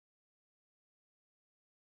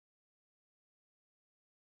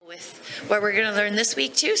with what we're going to learn this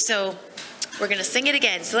week too, so we're going to sing it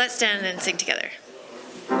again. So let's stand and sing together.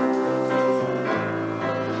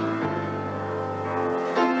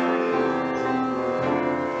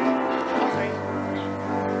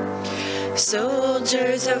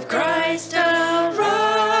 Soldiers of Christ,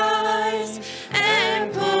 arise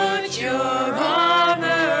and put your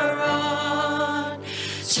armor on,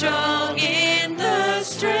 strong in the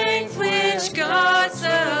strength which God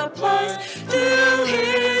supplies through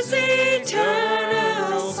his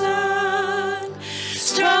eternal Son,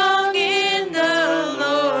 strong in the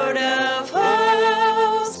Lord of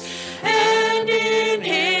hosts and in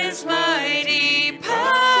his mighty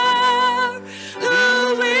power,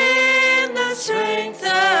 who in the strength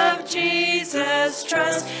of Jesus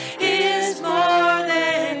trust is more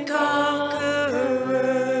than conqueror.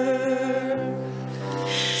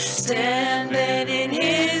 Stand then in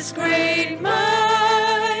his great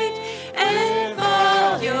might and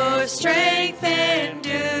all your strength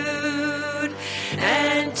endued,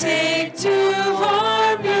 and take to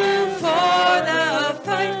arm you for the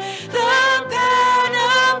fight the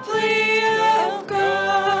panoply of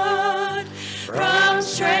God. From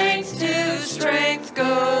strength to strength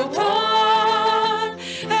go on,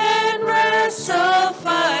 and wrestle,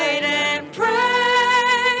 fight, and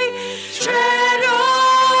pray. Tread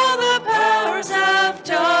all the powers of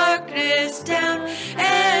darkness down,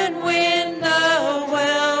 and win the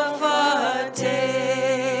well-fought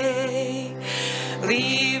day.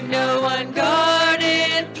 Leave no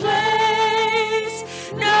unguarded place,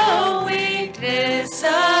 no weakness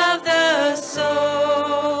of the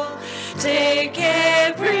soul. Take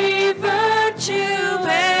every virtue,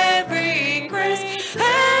 every grace,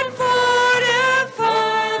 and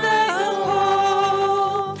fortify the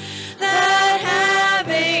whole, that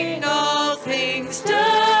having all things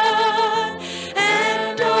done,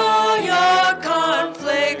 and all your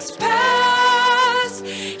conflicts past,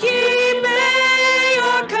 ye may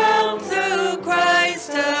overcome through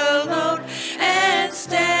Christ alone, and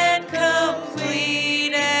stand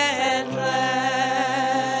complete at last.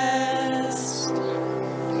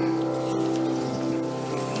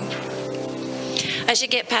 I should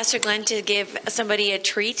get Pastor Glenn to give somebody a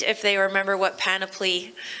treat if they remember what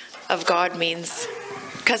panoply of God means,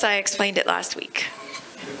 because I explained it last week.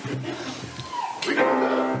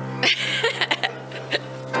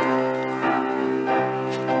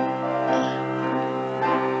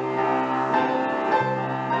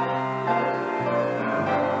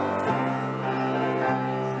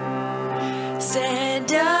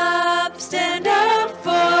 Stand up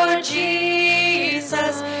for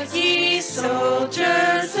Jesus, ye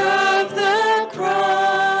soldiers of the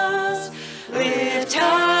cross. Lift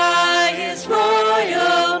high his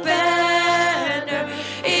royal banner,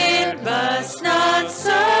 it must not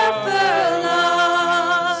suffer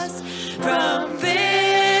loss. From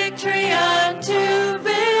victory unto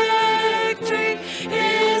victory,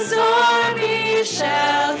 his army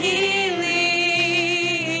shall he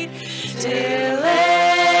lead, till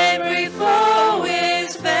every foe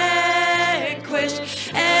is vanquished,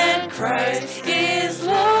 and Christ is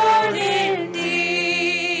Lord indeed.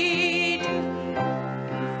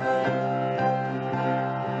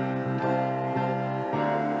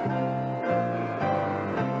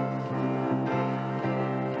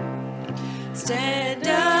 Stand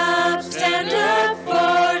up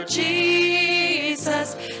for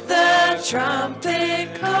Jesus, the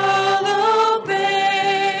trumpet call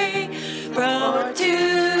obey. Brought to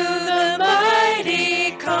the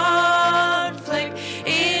mighty conflict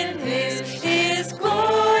in this his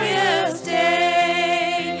glorious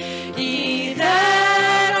day. Ye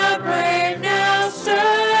that are brave now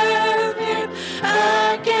serve him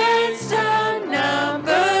against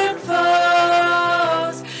unnumbered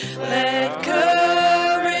foes. Let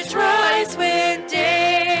courage rise with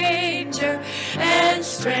danger, and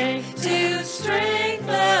strength to strength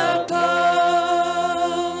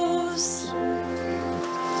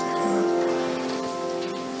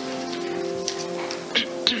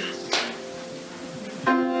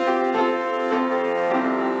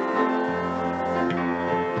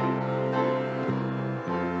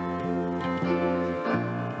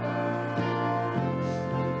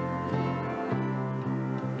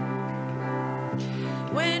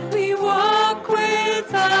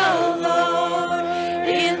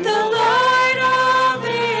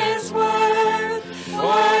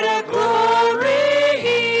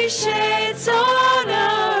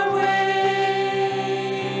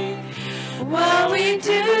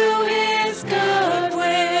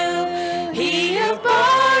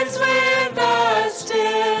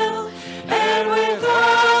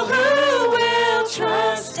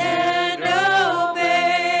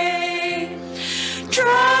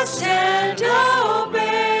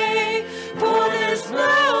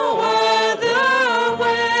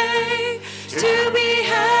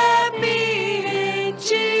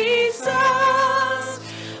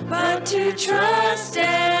to trust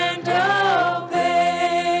and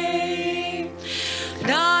obey.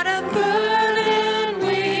 Not a burden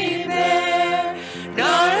we bear,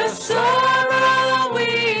 not a sorrow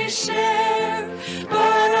we share,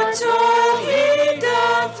 but a toll he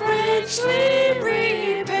doth richly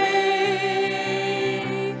repay.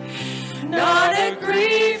 Not a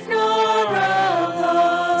grief nor a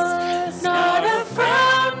loss, not a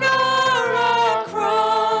frown nor a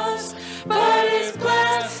cross, but is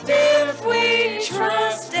blessed if we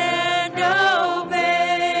trust and obey.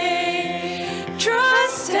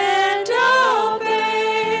 Trust and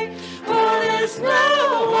obey, for there's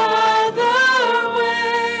no other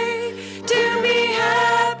way to be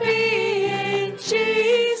happy in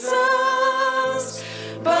Jesus,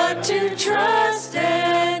 but to trust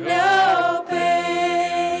and obey.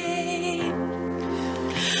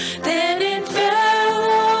 Then in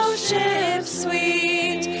fellowship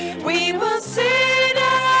sweet, we will sit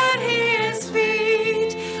at his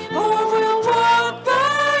feet, or we'll walk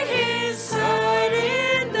by his side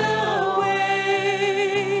in the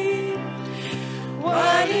way.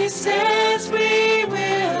 What he says we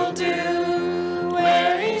will do,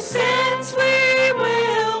 where he sends we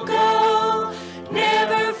will go.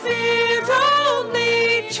 Never fear,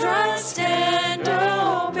 only trust and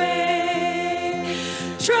obey.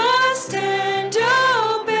 Trust and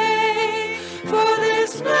obey, for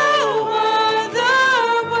there's no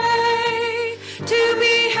other way to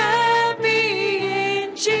be happy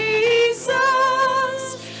in Jesus,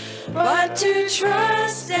 but to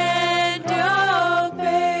trust and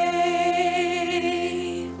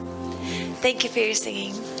obey. Thank you for your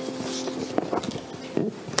singing.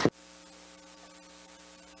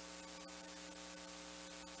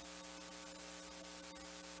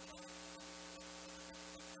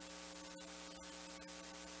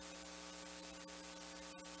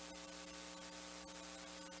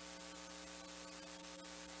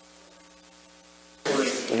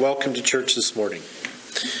 Welcome to church this morning.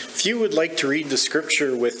 If you would like to read the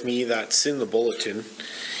scripture with me that's in the bulletin,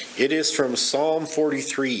 it is from Psalm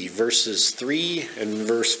 43, verses 3 and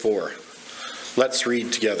verse 4. Let's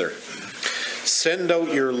read together. Send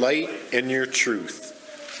out your light and your truth.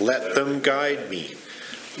 Let them guide me.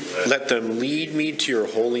 Let them lead me to your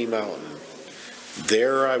holy mountain.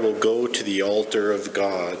 There I will go to the altar of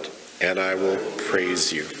God, and I will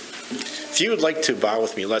praise you. If you would like to bow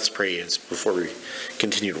with me, let's pray before we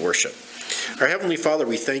continue to worship. Our Heavenly Father,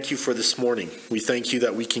 we thank you for this morning. We thank you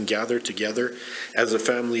that we can gather together as a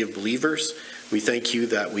family of believers. We thank you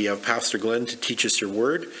that we have Pastor Glenn to teach us your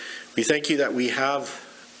word. We thank you that we have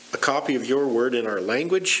a copy of your word in our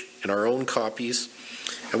language, in our own copies.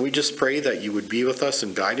 And we just pray that you would be with us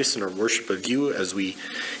and guide us in our worship of you as we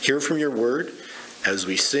hear from your word, as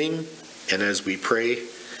we sing, and as we pray,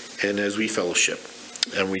 and as we fellowship.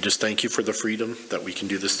 And we just thank you for the freedom that we can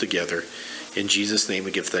do this together. In Jesus' name we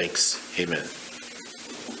give thanks. Amen.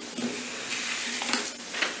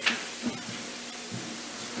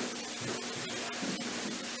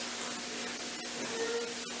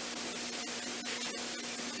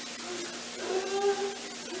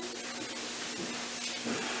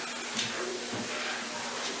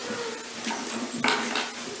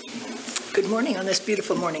 Good morning on this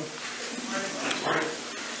beautiful morning.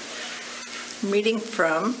 I'm reading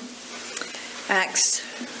from Acts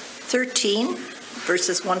 13,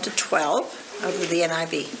 verses 1 to 12, out of the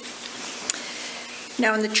NIV.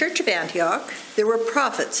 Now in the church of Antioch, there were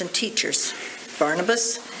prophets and teachers: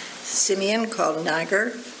 Barnabas, Simeon called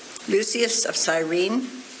Niger, Lucius of Cyrene,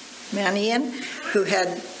 Manaen, who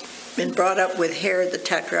had been brought up with Herod the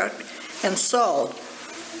Tetrarch, and Saul.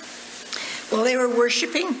 While they were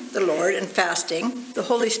worshiping the Lord and fasting, the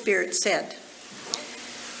Holy Spirit said,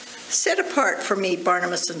 "Set apart for me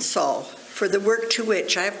Barnabas and Saul for the work to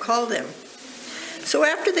which I have called them." So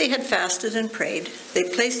after they had fasted and prayed, they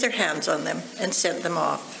placed their hands on them and sent them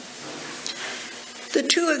off. The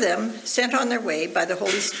two of them, sent on their way by the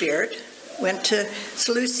Holy Spirit, went to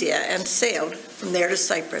Seleucia and sailed from there to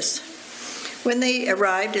Cyprus. When they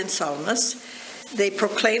arrived in Salamis, they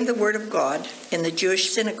proclaimed the word of God in the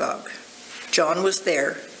Jewish synagogue. John was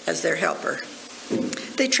there as their helper.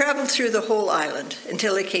 They traveled through the whole island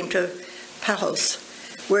until they came to Paphos,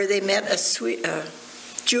 where they met a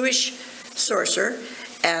Jewish sorcerer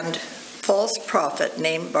and false prophet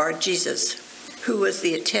named Bar-Jesus, who was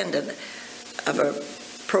the attendant of a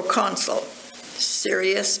proconsul,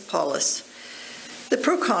 Sirius Paulus. The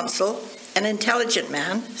proconsul, an intelligent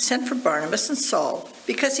man, sent for Barnabas and Saul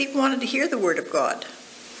because he wanted to hear the word of God.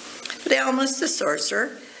 But Almas the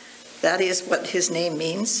sorcerer, that is what his name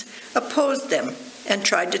means, opposed them and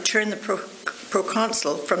tried to turn the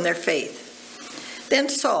proconsul from their faith. Then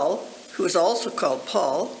Saul, who who is also called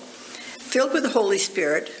Paul, filled with the Holy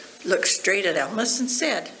Spirit, looked straight at Elymas and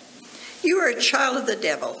said, "You are a child of the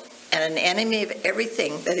devil and an enemy of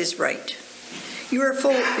everything that is right. You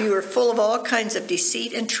are full of all kinds of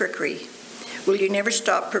deceit and trickery. Will you never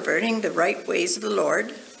stop perverting the right ways of the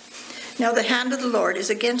Lord? Now the hand of the Lord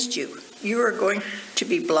is against you. You are going to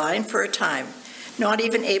be blind for a time, not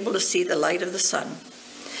even able to see the light of the sun."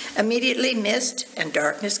 Immediately mist and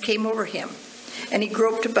darkness came over him, and he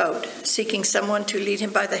groped about, seeking someone to lead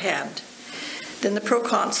him by the hand. Then the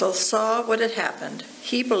proconsul saw what had happened.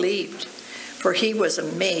 He believed, for he was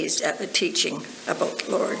amazed at the teaching about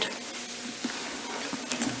the Lord.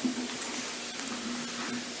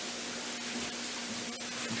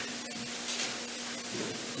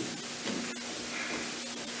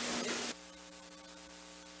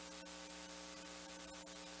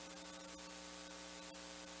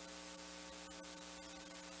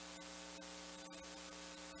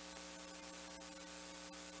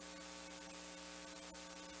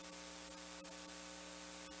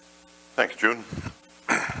 Thanks, June.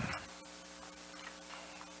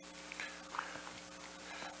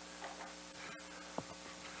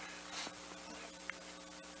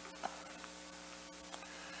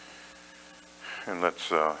 And let's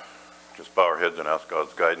just bow our heads and ask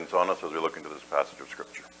God's guidance on us as we look into this passage of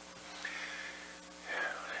Scripture.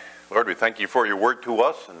 Lord, we thank you for your word to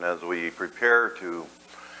us, and as we prepare to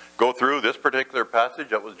go through this particular passage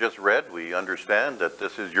that was just read, we understand that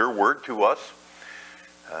this is your word to us.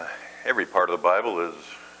 Every part of the Bible is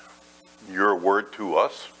your word to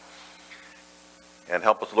us. And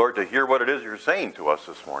help us, Lord, to hear what it is you're saying to us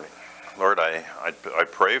this morning. Lord, I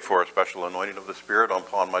pray for a special anointing of the Spirit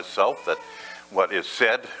upon myself, that what is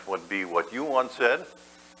said would be what you want said,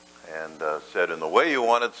 and said in the way you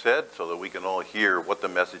want it said, so that we can all hear what the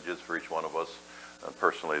message is for each one of us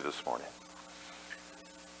personally this morning.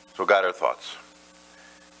 So guide our thoughts,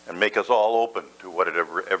 and make us all open to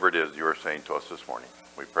whatever it is you are saying to us this morning.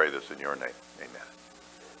 We pray this in your name.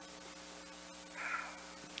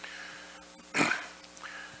 Amen.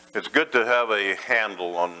 It's good to have a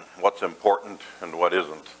handle on what's important and what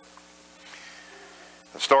isn't.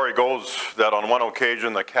 The story goes that on one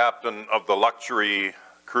occasion, the captain of the luxury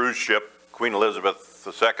cruise ship, Queen Elizabeth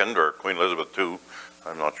II, or Queen Elizabeth II,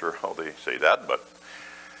 I'm not sure how they say that, but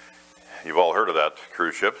you've all heard of that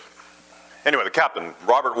cruise ship. Anyway, the captain,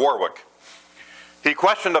 Robert Warwick, he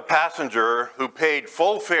questioned a passenger who paid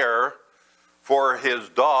full fare for his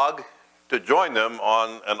dog to join them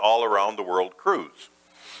on an all-around-the-world cruise.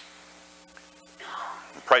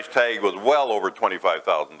 The price tag was well over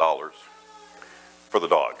 $25,000 for the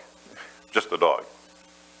dog, just the dog.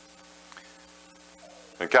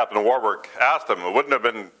 And Captain Warwick asked him, wouldn't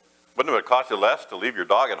it cost you less to leave your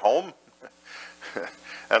dog at home?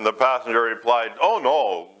 And the passenger replied, "Oh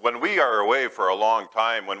no, when we are away for a long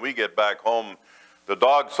time, when we get back home, the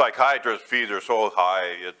dog psychiatrist fees are so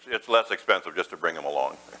high, it's less expensive just to bring him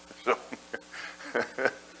along." So,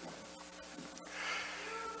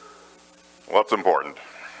 what's important?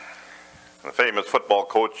 The famous football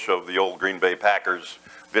coach of the old Green Bay Packers,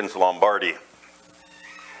 Vince Lombardi,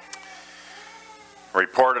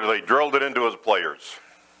 reportedly drilled it into his players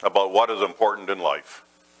about what is important in life.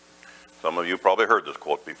 Some of you probably heard this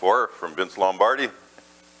quote before from Vince Lombardi.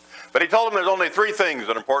 But he told them there's only three things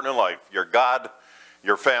that are important in life: your God,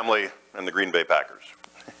 your family, and the Green Bay Packers.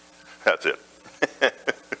 That's it.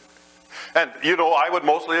 And, I would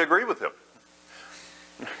mostly agree with him.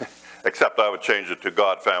 Except I would change it to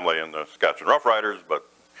God, family, and the Saskatchewan Rough Riders, but...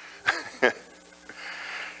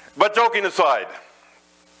 But joking aside,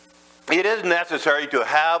 it is necessary to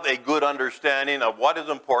have a good understanding of what is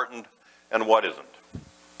important and what isn't,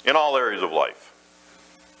 in all areas of life.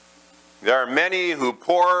 There are many who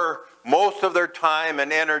pour most of their time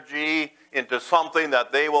and energy into something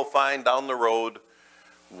that they will find down the road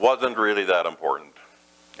wasn't really that important.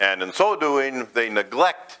 And in so doing, they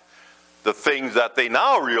neglect the things that they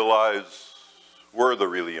now realize were the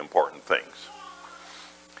really important things.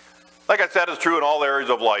 Like I said, it's true in all areas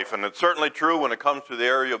of life, and it's certainly true when it comes to the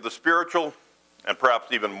area of the spiritual, and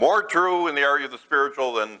perhaps even more true in the area of the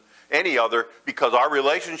spiritual than any other, because our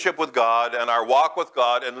relationship with God and our walk with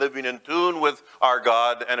God and living in tune with our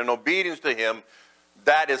God and in obedience to Him,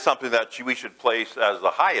 that is something that we should place as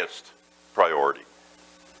the highest priority.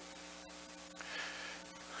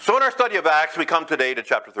 So in our study of Acts, we come today to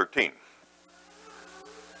chapter 13.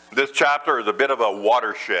 This chapter is a bit of a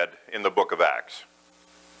watershed in the book of Acts.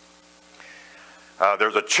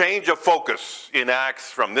 There's a change of focus in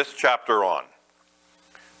Acts from this chapter on.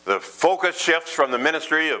 The focus shifts from the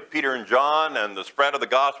ministry of Peter and John and the spread of the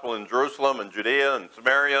gospel in Jerusalem and Judea and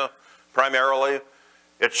Samaria primarily,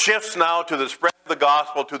 it shifts now to the spread of the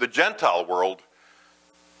gospel to the Gentile world,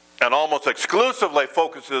 and almost exclusively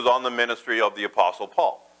focuses on the ministry of the Apostle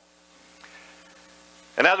Paul.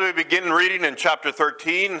 And as we begin reading in chapter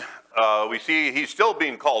 13, we see he's still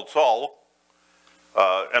being called Saul.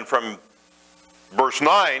 And from verse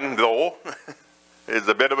 9, though, is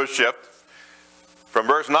a bit of a shift. From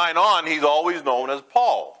verse 9 on, he's always known as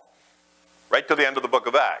Paul, right to the end of the book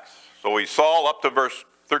of Acts. So he's Saul up to verse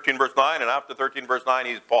 13, verse 9, and after 13, verse 9,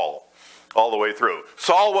 he's Paul, all the way through.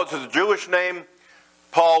 Saul was his Jewish name.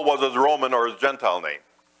 Paul was his Roman or his Gentile name.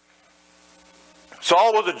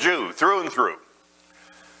 Saul was a Jew through and through.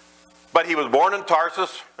 But he was born in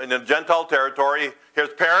Tarsus in the Gentile territory. His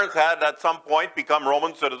parents had at some point become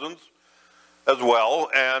Roman citizens as well,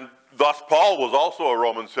 and thus Paul was also a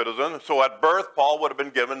Roman citizen. So at birth, Paul would have been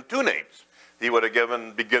given two names. He would have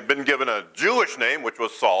been given a Jewish name, which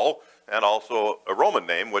was Saul, and also a Roman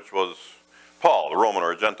name, which was Paul, a Roman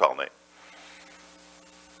or a Gentile name.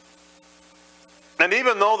 And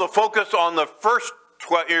even though the focus on the first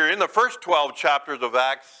 12 chapters of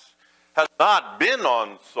Acts has not been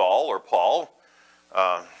on Saul or Paul,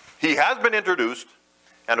 he has been introduced,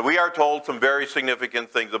 and we are told some very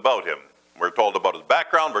significant things about him. We're told about his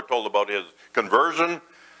background, we're told about his conversion,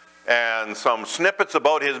 and some snippets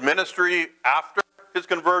about his ministry after his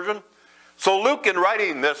conversion. So Luke, in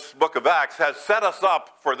writing this book of Acts, has set us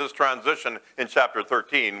up for this transition in chapter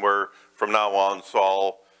 13, where from now on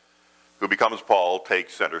Saul, who becomes Paul,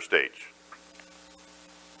 takes center stage.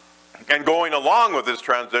 And going along with this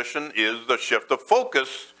transition is the shift of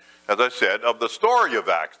focus, as I said, of the story of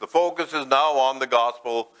Acts. The focus is now on the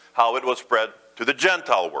gospel, how it was spread to the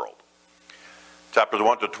Gentile world. Chapters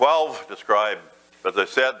 1 to 12 describe, as I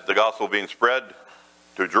said, the gospel being spread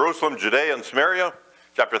to Jerusalem, Judea, and Samaria.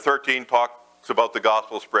 Chapter 13 talks about the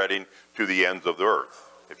gospel spreading to the ends of the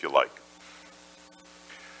earth, if you like.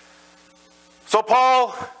 So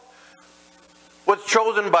Paul was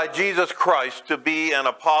chosen by Jesus Christ to be an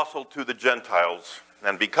apostle to the Gentiles.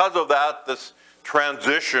 And because of that, this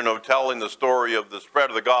transition of telling the story of the spread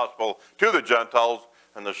of the gospel to the Gentiles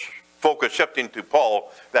and the focus shifting to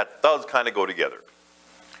Paul, that does kind of go together.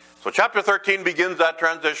 So chapter 13 begins that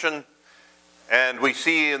transition, and we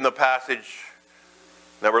see in the passage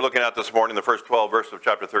that we're looking at this morning, the first 12 verses of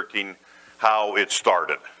chapter 13, how it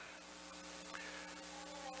started.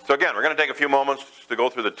 So again, we're going to take a few moments to go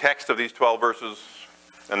through the text of these 12 verses,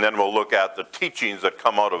 and then we'll look at the teachings that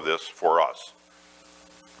come out of this for us.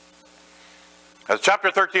 As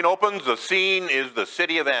chapter 13 opens, the scene is the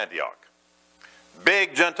city of Antioch.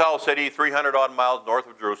 Big Gentile city, 300 odd miles north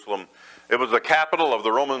of Jerusalem. It was the capital of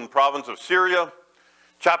the Roman province of Syria.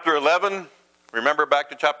 Chapter 11, remember back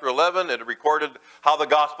to chapter 11, it recorded how the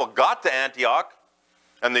gospel got to Antioch.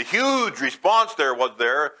 And the huge response there was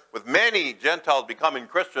there, with many Gentiles becoming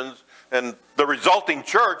Christians, and the resulting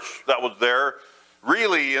church that was there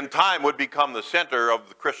really in time would become the center of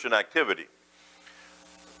the Christian activity.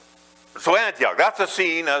 So Antioch, that's the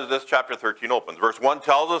scene as this chapter 13 opens. Verse 1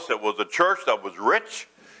 tells us it was a church that was rich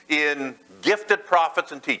in gifted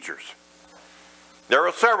prophets and teachers. There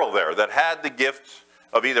were several there that had the gifts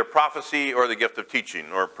of either prophecy or the gift of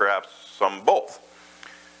teaching, or perhaps some both.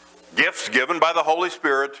 Gifts given by the Holy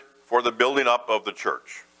Spirit for the building up of the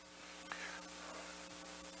church.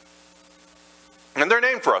 And they're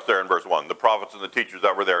named for us there in verse 1, the prophets and the teachers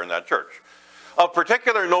that were there in that church. Of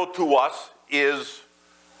particular note to us is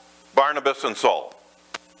Barnabas and Saul.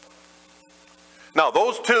 Now,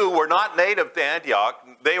 those two were not native to Antioch.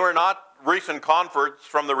 They were not recent converts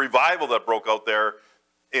from the revival that broke out there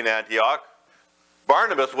in Antioch.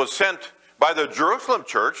 Barnabas was sent by the Jerusalem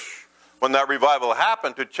church when that revival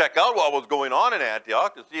happened to check out what was going on in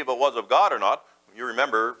Antioch to see if it was of God or not. You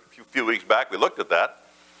remember a few weeks back we looked at that.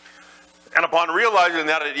 And upon realizing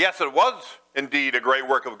that, yes, it was indeed a great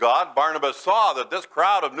work of God, Barnabas saw that this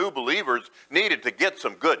crowd of new believers needed to get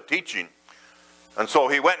some good teaching. And so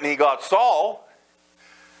he went and he got Saul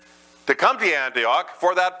to come to Antioch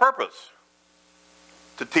for that purpose,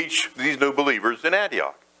 to teach these new believers in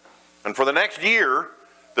Antioch. And for the next year,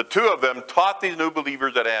 the two of them taught these new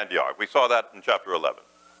believers at Antioch. We saw that in chapter 11.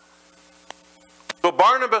 So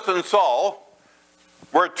Barnabas and Saul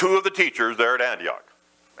were two of the teachers there at Antioch.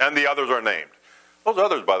 And the others are named. Those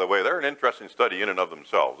others, by the way, they're an interesting study in and of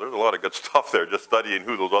themselves. There's a lot of good stuff there, just studying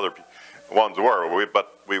who those other ones were,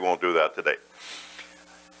 but we won't do that today.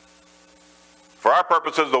 For our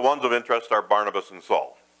purposes, the ones of interest are Barnabas and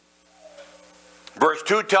Saul. Verse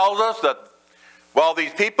 2 tells us that while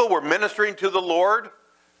these people were ministering to the Lord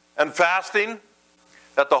and fasting,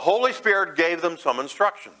 that the Holy Spirit gave them some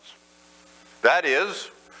instructions. That is,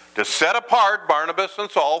 to set apart Barnabas and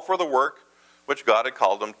Saul for the work which God had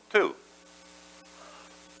called them to.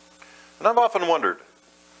 And I've often wondered,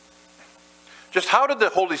 just how did the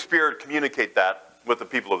Holy Spirit communicate that with the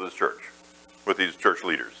people of this church, with these church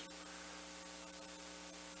leaders?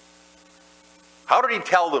 How did he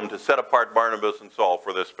tell them to set apart Barnabas and Saul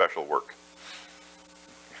for this special work?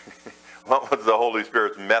 What was the Holy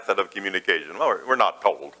Spirit's method of communication? Well, we're not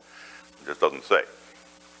told. It just doesn't say.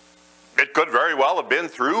 It could very well have been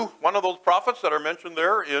through one of those prophets that are mentioned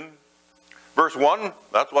there in verse 1.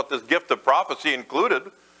 That's what this gift of prophecy included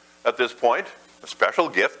at this point, a special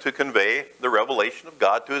gift to convey the revelation of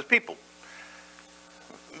God to his people.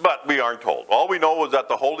 But we aren't told. All we know is that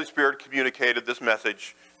the Holy Spirit communicated this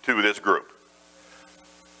message to this group.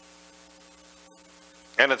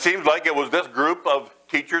 And it seems like it was this group of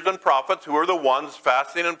teachers and prophets who were the ones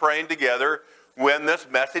fasting and praying together when this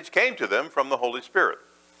message came to them from the Holy Spirit.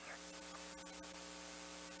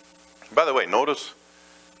 By the way, notice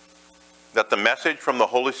that the message from the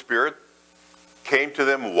Holy Spirit came to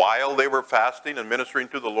them while they were fasting and ministering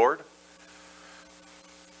to the Lord.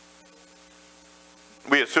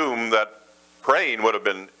 We assume that praying would have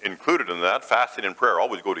been included in that. Fasting and prayer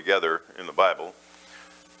always go together in the Bible.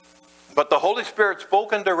 But the Holy Spirit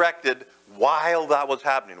spoke and directed while that was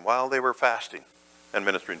happening, while they were fasting and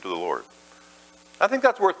ministering to the Lord. I think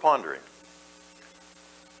that's worth pondering.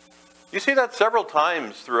 You see that several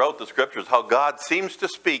times throughout the scriptures, how God seems to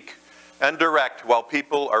speak and direct while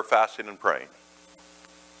people are fasting and praying.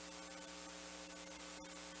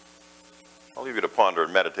 I'll leave you to ponder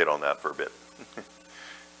and meditate on that for a bit.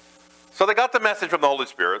 So they got the message from the Holy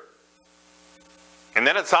Spirit. And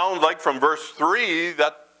then it sounds like from verse 3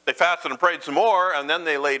 that they fasted and prayed some more, and then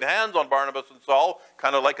they laid hands on Barnabas and Saul,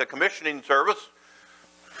 kind of like a commissioning service,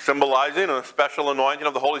 symbolizing a special anointing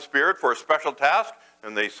of the Holy Spirit for a special task,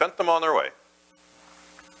 and they sent them on their way.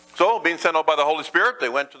 So, being sent out by the Holy Spirit, they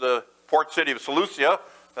went to the port city of Seleucia.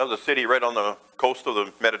 That was a city right on the coast of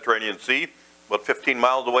the Mediterranean Sea, about 15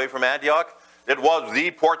 miles away from Antioch. It was the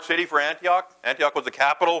port city for Antioch. Antioch was the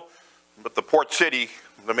capital, but the port city,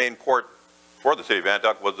 the main port for the city of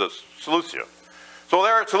Antioch, was Seleucia. So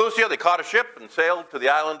there at Seleucia, they caught a ship and sailed to the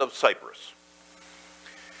island of Cyprus.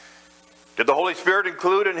 Did the Holy Spirit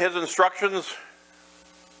include in his instructions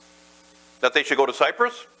that they should go to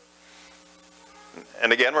Cyprus?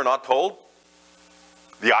 And again, we're not told.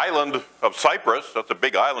 The island of Cyprus, that's a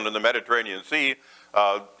big island in the Mediterranean Sea,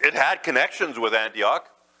 it had connections with Antioch.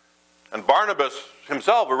 And Barnabas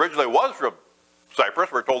himself originally was from Cyprus.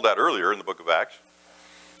 We're told that earlier in the book of Acts.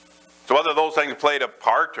 So whether those things played a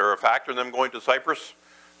part or a factor in them going to Cyprus,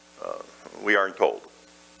 we aren't told.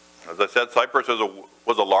 As I said, Cyprus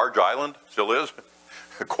was a large island, still is.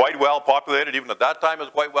 Quite well populated, even at that time it was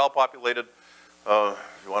quite well populated.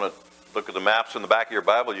 If you want to look at the maps in the back of your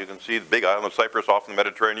Bible, you can see the big island of Cyprus off in the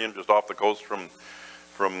Mediterranean, just off the coast from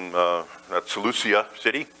that Seleucia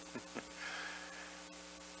city.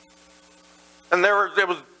 And there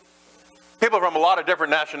was people from a lot of different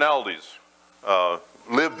nationalities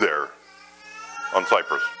lived there on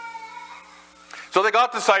Cyprus. So they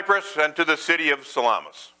got to Cyprus and to the city of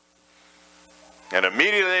Salamis. And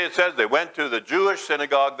immediately it says they went to the Jewish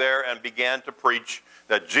synagogue there and began to preach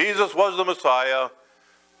that Jesus was the Messiah,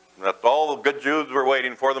 that all the good Jews were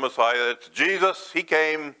waiting for the Messiah. It's Jesus, he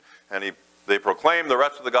came, and they proclaimed the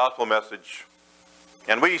rest of the gospel message.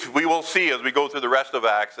 And we will see as we go through the rest of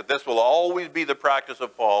Acts that this will always be the practice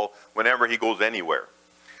of Paul whenever he goes anywhere.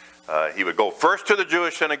 He would go first to the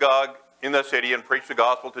Jewish synagogue in the city and preach the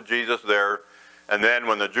gospel to Jesus there. And then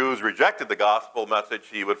when the Jews rejected the gospel message,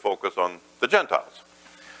 he would focus on the Gentiles.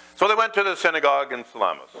 So they went to the synagogue in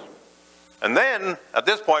Salamis. And then, at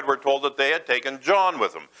this point, we're told that they had taken John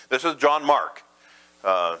with them. This is John Mark.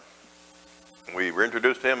 We were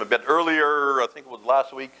introduced to him a bit earlier, I think it was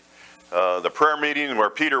last week. The prayer meeting where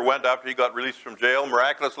Peter went after he got released from jail.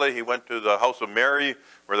 Miraculously, he went to the house of Mary,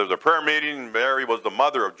 where there was a prayer meeting. Mary was the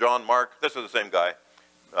mother of John Mark. This is the same guy,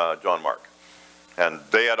 John Mark. And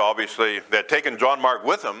they had taken John Mark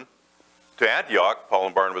with them to Antioch. Paul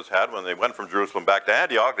and Barnabas had, when they went from Jerusalem back to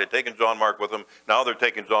Antioch, they'd taken John Mark with them. Now they're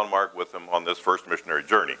taking John Mark with them on this first missionary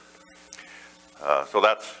journey. So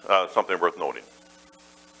that's something worth noting.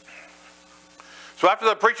 So after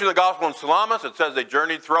the preaching of the gospel in Salamis, it says they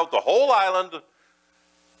journeyed throughout the whole island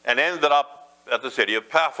and ended up at the city of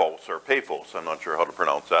Paphos, or Paphos. I'm not sure how to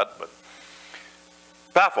pronounce that, but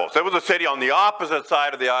Paphos. It was a city on the opposite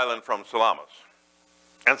side of the island from Salamis.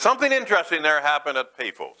 And something interesting there happened at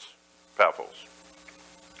Paphos.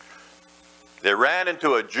 They ran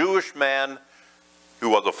into a Jewish man who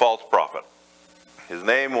was a false prophet. His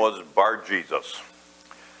name was Bar-Jesus.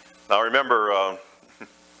 Now remember,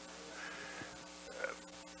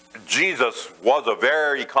 Jesus was a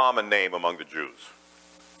very common name among the Jews.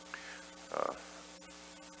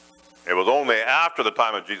 It was only after the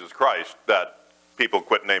time of Jesus Christ that people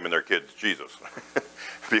quit naming their kids Jesus.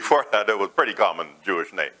 Before that, it was a pretty common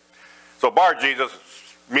Jewish name. So Bar Jesus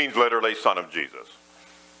means literally son of Jesus.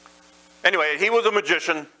 Anyway, he was a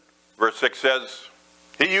magician. Verse 6 says,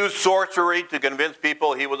 he used sorcery to convince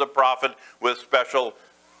people he was a prophet with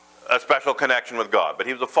a special connection with God. But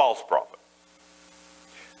he was a false prophet.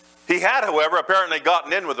 He had, however, apparently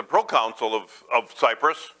gotten in with the proconsul of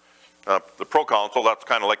Cyprus. The proconsul, that's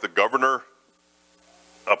kind of like the governor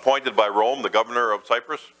appointed by Rome, the governor of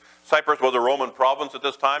Cyprus. Cyprus was a Roman province at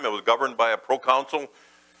this time. It was governed by a proconsul.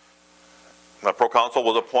 The proconsul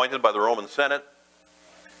was appointed by the Roman Senate.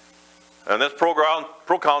 And this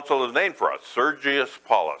proconsul is named for us, Sergius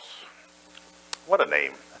Paulus. What a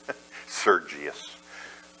name, Sergius.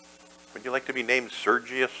 Would you like to be named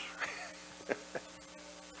Sergius?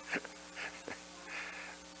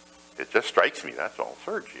 It just strikes me, that's all,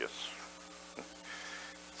 Sergius.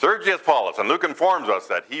 Sergius Paulus, and Luke informs us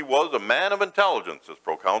that he was a man of intelligence, this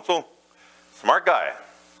proconsul. Smart guy.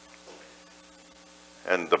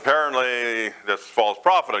 And apparently this false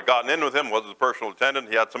prophet had gotten in with him, was his personal attendant,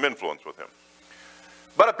 he had some influence with him.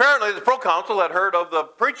 But apparently the proconsul had heard of the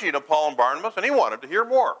preaching of Paul and Barnabas, and he wanted to hear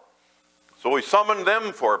more. So he summoned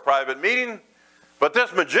them for a private meeting, but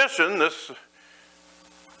this magician, this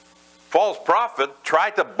false prophet,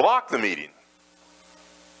 tried to block the meeting.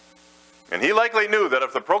 And he likely knew that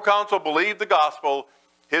if the proconsul believed the gospel,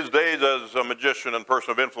 his days as a magician and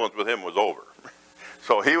person of influence with him was over.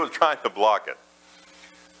 So he was trying to block it.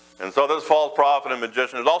 And so this false prophet and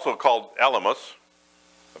magician is also called Elymas.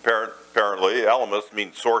 Apparently, Elymas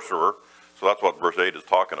means sorcerer. So that's what verse 8 is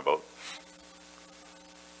talking about.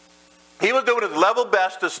 He was doing his level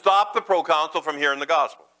best to stop the proconsul from hearing the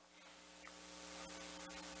gospel.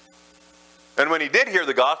 And when he did hear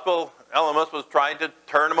the gospel, Elymas was trying to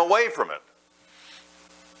turn him away from it.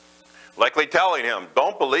 Likely telling him,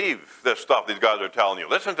 don't believe this stuff these guys are telling you.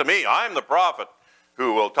 Listen to me, I'm the prophet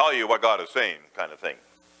who will tell you what God is saying, kind of thing.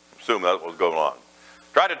 Assume that's what was going on.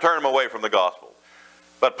 Tried to turn him away from the gospel.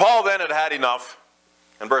 But Paul then had had enough.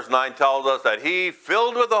 And verse 9 tells us that he,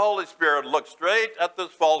 filled with the Holy Spirit, looked straight at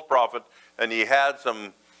this false prophet, and he had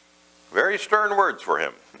some very stern words for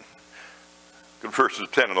him. Good verses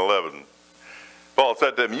 10 and 11. Paul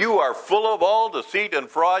said to him, you are full of all deceit and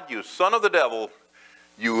fraud, you son of the devil,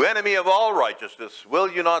 you enemy of all righteousness.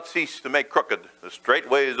 Will you not cease to make crooked the straight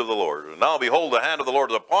ways of the Lord? And now behold, the hand of the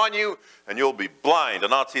Lord is upon you, and you'll be blind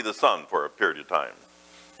and not see the sun for a period of time.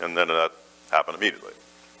 And then that happened immediately.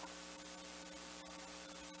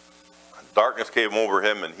 Darkness came over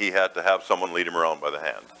him, and he had to have someone lead him around by the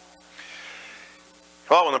hand.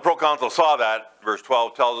 Well, when the proconsul saw that, verse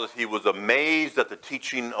 12 tells us he was amazed at the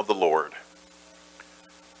teaching of the Lord.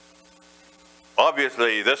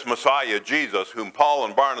 Obviously, this Messiah, Jesus, whom Paul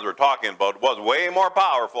and Barnabas were talking about, was way more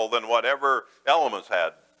powerful than whatever Elymas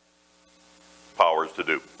had powers to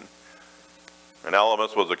do. And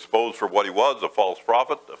Elymas was exposed for what he was, a false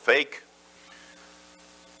prophet, a fake.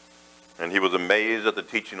 And he was amazed at the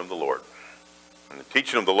teaching of the Lord. And the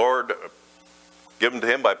teaching of the Lord given to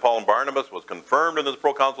him by Paul and Barnabas was confirmed in this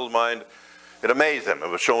proconsul's mind. It amazed him. It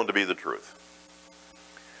was shown to be the truth.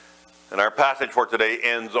 And our passage for today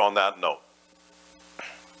ends on that note.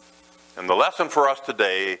 And the lesson for us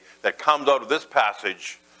today that comes out of this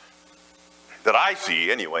passage, that I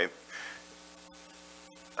see anyway,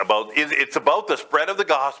 it's about the spread of the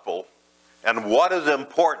gospel and what is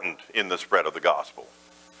important in the spread of the gospel.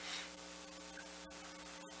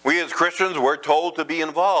 We as Christians, we're told to be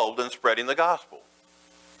involved in spreading the gospel,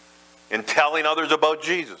 in telling others about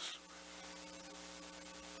Jesus.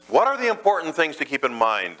 What are the important things to keep in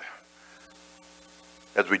mind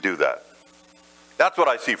as we do that? That's what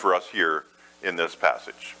I see for us here in this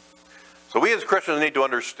passage. So we as Christians need to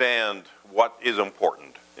understand what is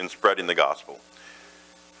important in spreading the gospel.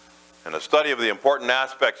 And a study of the important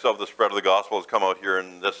aspects of the spread of the gospel has come out here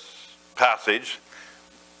in this passage,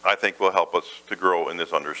 I think will help us to grow in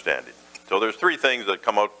this understanding. So there's three things that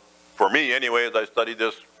come out for me anyway as I study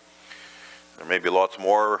this. There may be lots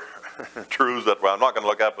more truths that I'm not going to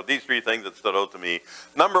look at, but these three things that stood out to me.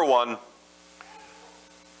 Number one,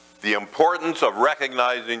 the importance of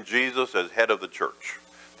recognizing Jesus as head of the church.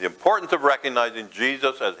 The importance of recognizing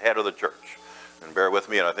Jesus as head of the church. And bear with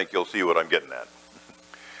me, and I think you'll see what I'm getting at.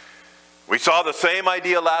 We saw the same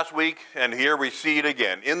idea last week, and here we see it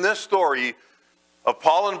again. In this story of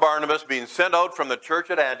Paul and Barnabas being sent out from the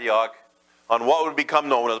church at Antioch on what would become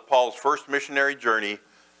known as Paul's first missionary journey,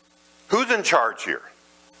 who's in charge here?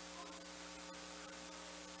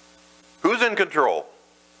 Who's in control?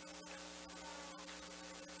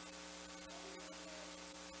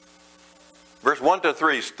 1 to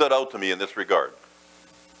 3 stood out to me in this regard.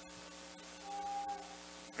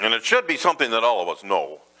 And it should be something that all of us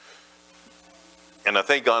know. And I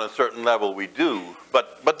think on a certain level we do.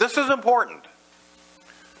 But this is important.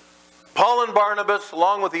 Paul and Barnabas,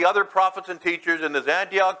 along with the other prophets and teachers in this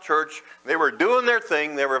Antioch church, they were doing their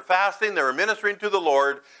thing. They were fasting. They were ministering to the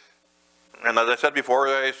Lord. And as I said before,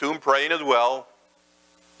 I assume praying as well.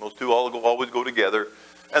 Those two always go together.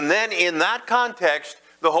 And then in that context,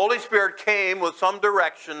 the Holy Spirit came with some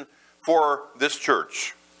direction for this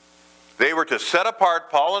church. They were to set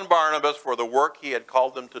apart Paul and Barnabas for the work he had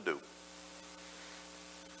called them to do.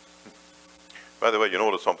 By the way, you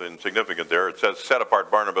notice something significant there. It says set apart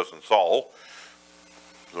Barnabas and Saul.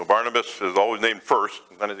 So Barnabas is always named first.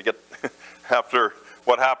 And then as you get after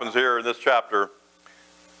what happens here in this chapter,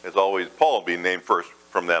 it's always Paul being named first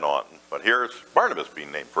from then on. But here it's Barnabas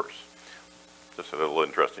being named first. Just a little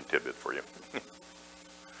interesting tidbit for you.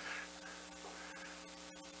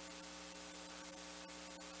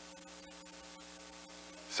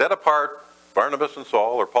 Set apart Barnabas and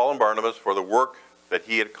Saul, or Paul and Barnabas, for the work that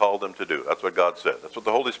he had called them to do. That's what God said. That's what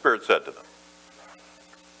the Holy Spirit said to them.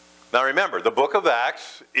 Now remember, the book of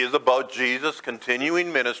Acts is about Jesus'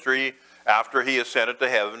 continuing ministry after he ascended to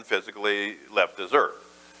heaven, physically left this earth.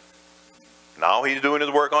 Now he's doing his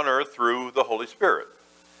work on earth through the Holy Spirit.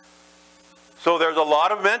 So there's a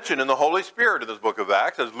lot of mention in the Holy Spirit in this book of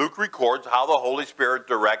Acts, as Luke records how the Holy Spirit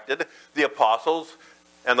directed the apostles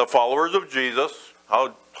and the followers of Jesus,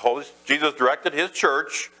 how Jesus directed his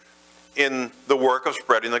church in the work of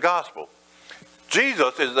spreading the gospel.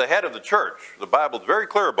 Jesus is the head of the church. The Bible is very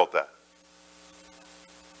clear about that.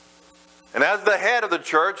 And as the head of the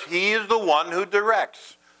church, he is the one who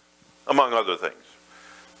directs, among other things.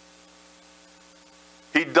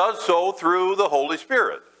 He does so through the Holy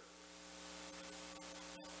Spirit.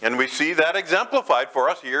 And we see that exemplified for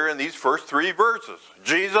us here in these first 3 verses.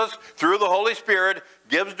 Jesus, through the Holy Spirit,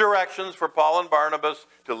 gives directions for Paul and Barnabas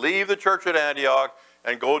to leave the church at Antioch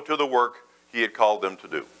and go to the work he had called them to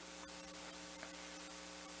do.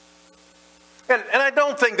 And I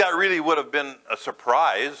don't think that really would have been a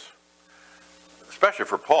surprise, especially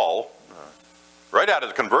for Paul. Right at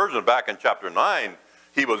his conversion back in chapter 9,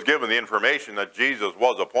 he was given the information that Jesus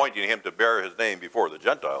was appointing him to bear his name before the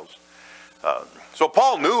Gentiles. So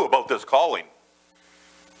Paul knew about this calling,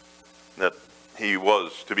 that he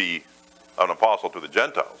was to be an apostle to the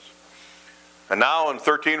Gentiles. And now in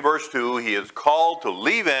 13 verse 2, he is called to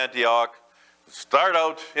leave Antioch, to start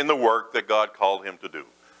out in the work that God called him to do.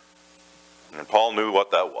 And Paul knew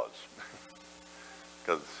what that was,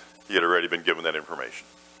 because he had already been given that information.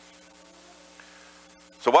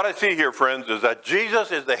 So what I see here, friends, is that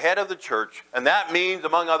Jesus is the head of the church, and that means,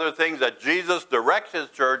 among other things, that Jesus directs his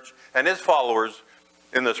church and his followers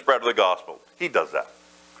in the spread of the gospel. He does that.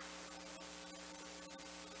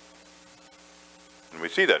 And we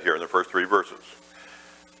see that here in the first 3 verses.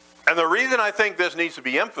 And the reason I think this needs to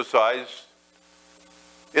be emphasized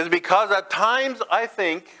is because at times I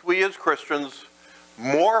think we as Christians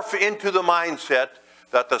morph into the mindset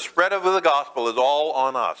that the spread of the gospel is all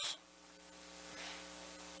on us.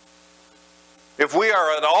 If we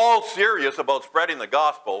are at all serious about spreading the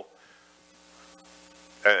gospel,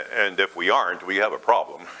 and if we aren't, we have a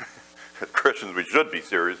problem. As Christians, we should be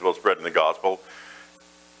serious about spreading the gospel.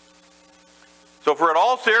 So if we're at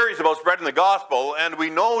all serious about spreading the gospel, and we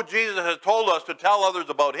know Jesus has told us to tell others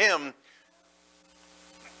about him,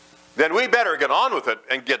 then we better get on with it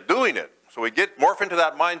and get doing it. So we morph into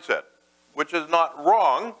that mindset, which is not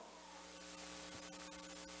wrong.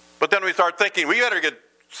 But then we start thinking, we better get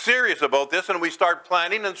serious about this, and we start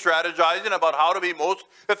planning and strategizing about how to be most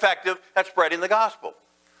effective at spreading the gospel.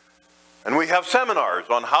 And we have seminars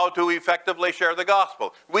on how to effectively share the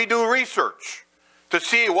gospel. We do research to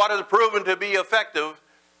see what is proven to be effective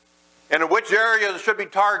and in which areas should be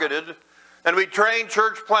targeted. And we train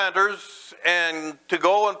church planters and to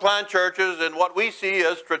go and plant churches in what we see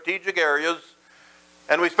as strategic areas.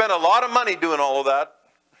 And we spend a lot of money doing all of that,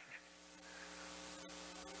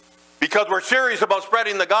 because we're serious about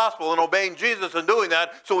spreading the gospel and obeying Jesus and doing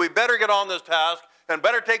that. So we better get on this task and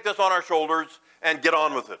better take this on our shoulders and get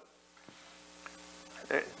on with it.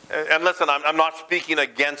 And listen, I'm not speaking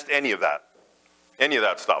against any of that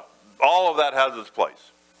stuff. All of that has its place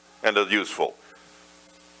and is useful.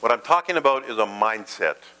 What I'm talking about is a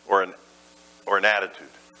mindset or an attitude.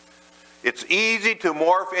 It's easy to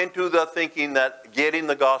morph into the thinking that getting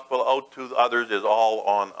the gospel out to others is all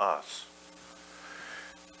on us.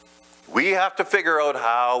 We have to figure out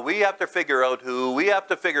how, we have to figure out who, we have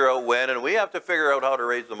to figure out when, and we have to figure out how to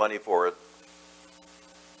raise the money for it.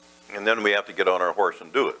 And then we have to get on our horse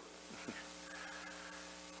and do it.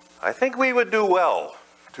 I think we would do well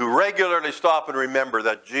to regularly stop and remember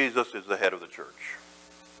that Jesus is the head of the church.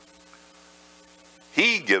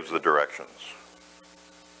 He gives the directions.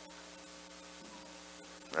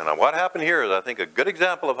 And what happened here is, I think, a good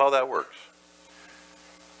example of how that works.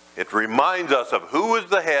 It reminds us of who is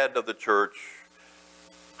the head of the church,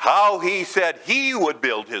 how he said he would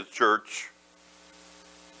build his church,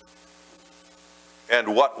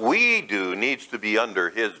 and what we do needs to be under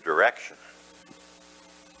his direction.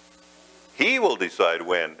 He will decide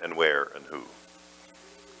when and where and who,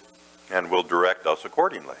 and will direct us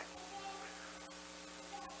accordingly.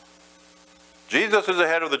 Jesus is the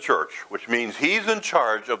head of the church, which means he's in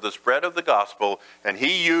charge of the spread of the gospel, and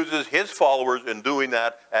he uses his followers in doing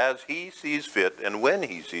that as he sees fit and when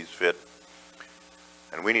he sees fit.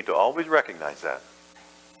 And we need to always recognize that.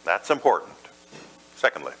 That's important.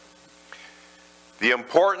 Secondly, the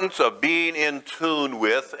importance of being in tune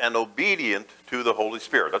with and obedient to the Holy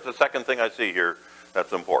Spirit. That's the second thing I see here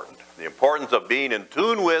that's important. The importance of being in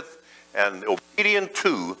tune with and obedient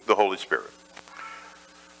to the Holy Spirit.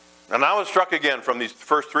 And I was struck again from these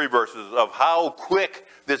first three verses of how quick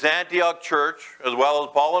this Antioch church, as well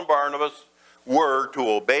as Paul and Barnabas, were to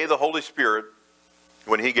obey the Holy Spirit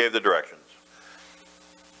when he gave the directions.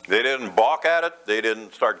 They didn't balk at it. They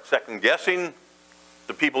didn't start second guessing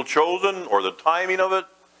the people chosen or the timing of it.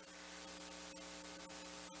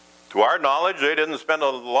 To our knowledge, they didn't spend a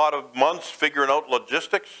lot of months figuring out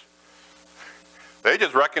logistics. They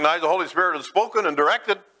just recognized the Holy Spirit had spoken and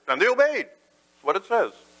directed, and they obeyed. That's what it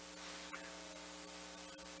says.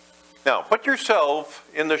 Now, put yourself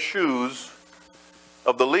in the shoes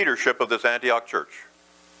of the leadership of this Antioch church.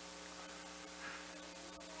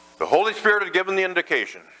 The Holy Spirit had given the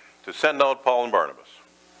indication to send out Paul and Barnabas.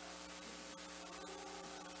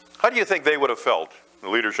 How do you think they would have felt, the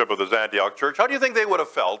leadership of this Antioch church? How do you think they would have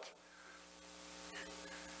felt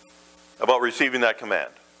about receiving that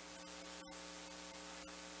command?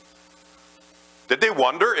 Did they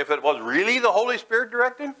wonder if it was really the Holy Spirit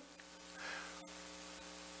directing?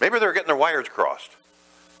 Maybe they were getting their wires crossed.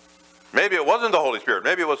 Maybe it wasn't the Holy Spirit.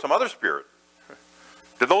 Maybe it was some other spirit.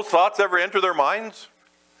 Did those thoughts ever enter their minds?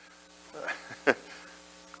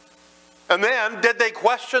 And then, did they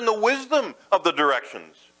question the wisdom of the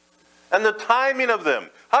directions and the timing of them?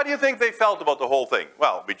 How do you think they felt about the whole thing?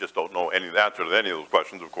 Well, we just don't know the answer to any of those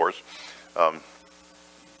questions, of course.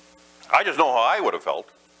 I just know how I would have felt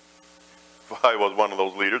if I was one of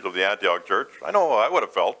those leaders of the Antioch church. I know how I would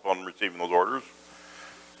have felt on receiving those orders.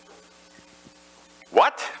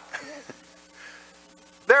 What?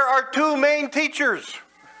 There are two main teachers.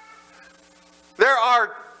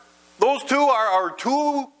 Those two are our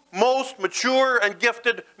two most mature and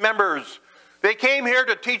gifted members. They came here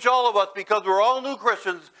to teach all of us because we're all new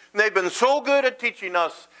Christians, and they've been so good at teaching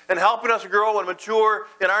us and helping us grow and mature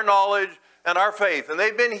in our knowledge and our faith. And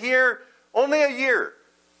they've been here only a year.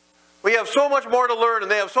 We have so much more to learn,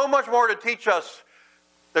 and they have so much more to teach us.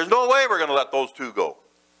 There's no way we're going to let those two go.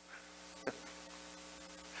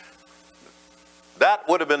 That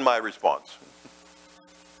would have been my response.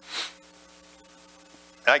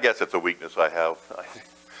 I guess it's a weakness I have.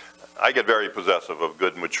 I get very possessive of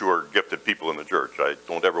good, mature, gifted people in the church. I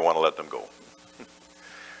don't ever want to let them go.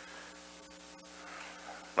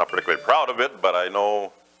 Not particularly proud of it, but I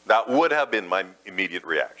know that would have been my immediate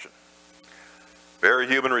reaction. Very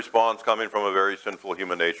human response coming from a very sinful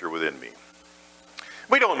human nature within me.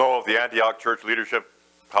 We don't know if the Antioch church leadership,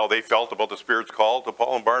 how they felt about the Spirit's call to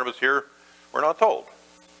Paul and Barnabas here. We're not told.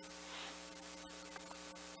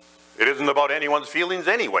 It isn't about anyone's feelings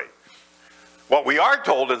anyway. What we are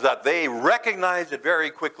told is that they recognized it very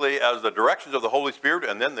quickly as the directions of the Holy Spirit,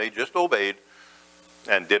 and then they just obeyed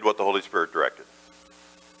and did what the Holy Spirit directed.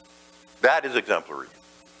 That is exemplary.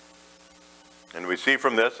 And we see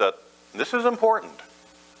from this that this is important.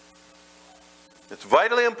 It's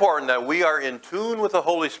vitally important that we are in tune with the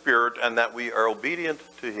Holy Spirit and that we are obedient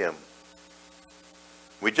to Him.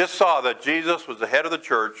 We just saw that Jesus was the head of the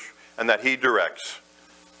church and that He directs.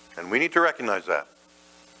 And we need to recognize that.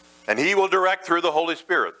 And He will direct through the Holy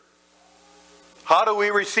Spirit. How do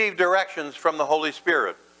we receive directions from the Holy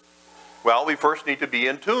Spirit? Well, we first need to be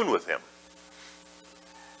in tune with Him.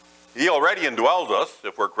 He already indwells us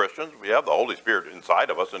if we're Christians. We have the Holy Spirit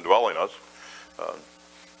inside of us, indwelling us.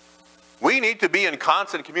 We need to be in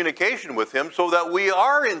constant communication with Him so that we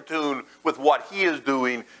are in tune with what He is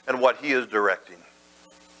doing and what He is directing.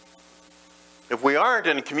 If we aren't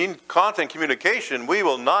in constant communication, we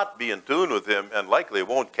will not be in tune with Him and likely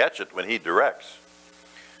won't catch it when He directs.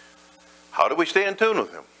 How do we stay in tune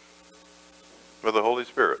with Him? With the Holy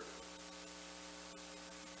Spirit.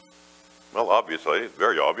 Well, obviously, it's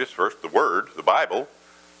very obvious. First, the Word, the Bible.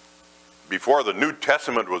 before the New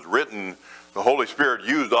Testament was written, the Holy Spirit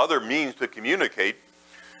used other means to communicate.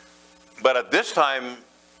 But at this time,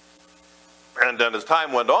 and then as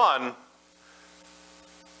time went on,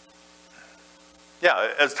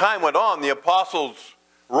 the apostles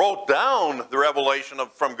wrote down the revelation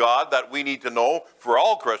from God that we need to know for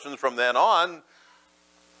all Christians from then on.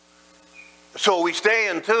 So we stay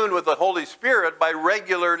in tune with the Holy Spirit by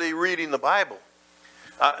regularly reading the Bible.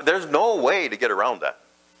 There's no way to get around that.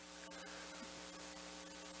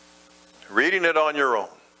 Reading it on your own,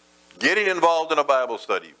 getting involved in a Bible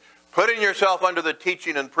study, putting yourself under the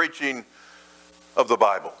teaching and preaching of the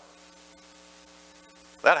Bible.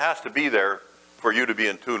 That has to be there for you to be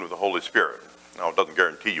in tune with the Holy Spirit. Now, it doesn't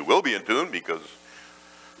guarantee you will be in tune, because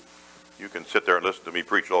you can sit there and listen to me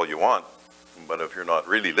preach all you want, but if you're not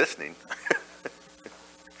really listening,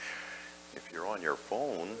 if you're on your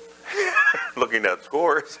phone looking at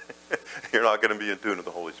scores, you're not going to be in tune with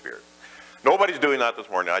the Holy Spirit. Nobody's doing that this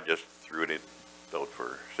morning. I just threw it out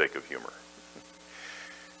for sake of humor.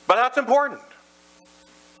 But that's important.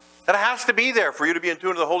 It has to be there for you to be in tune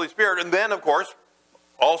with the Holy Spirit. And then, of course,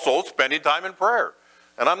 also spending time in prayer.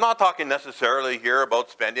 And I'm not talking necessarily here about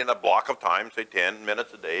spending a block of time, say 10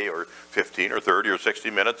 minutes a day, or 15 or 30 or 60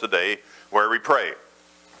 minutes a day, where we pray.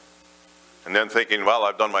 And then thinking, well,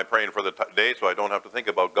 I've done my praying for the day, so I don't have to think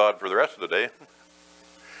about God for the rest of the day.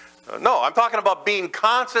 No, I'm talking about being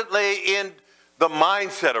constantly in the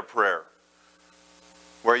mindset of prayer,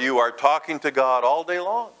 where you are talking to God all day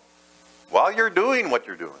long while you're doing what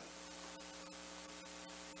you're doing.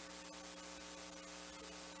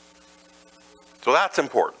 So that's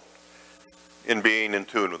important in being in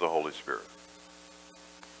tune with the Holy Spirit.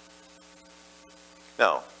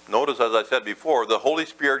 Now, notice, as I said before, the Holy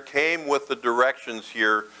Spirit came with the directions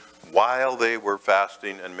here while they were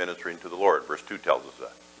fasting and ministering to the Lord. Verse 2 tells us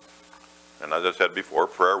that. And as I said before,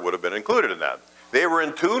 prayer would have been included in that. They were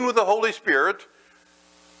in tune with the Holy Spirit,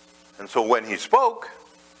 and so when he spoke,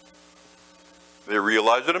 they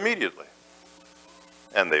realized it immediately,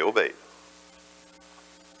 and they obeyed.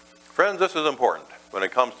 Friends, this is important when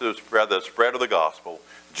it comes to the spread of the gospel.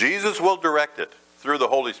 Jesus will direct it through the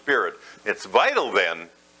Holy Spirit. It's vital then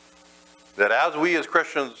that as we as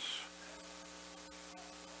Christians,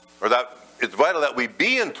 or that it's vital that we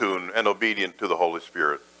be in tune and obedient to the Holy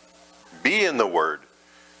Spirit. Be in the Word.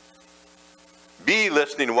 Be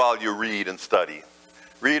listening while you read and study.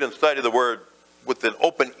 Read and study the Word with an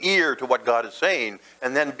open ear to what God is saying,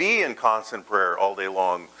 and then be in constant prayer all day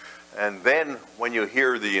long. And then when you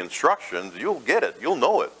hear the instructions, you'll get it. You'll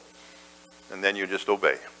know it. And then you just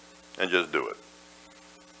obey and just do it.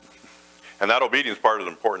 And that obedience part is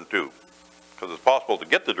important too, because it's possible to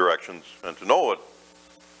get the directions and to know it,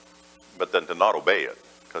 but then to not obey it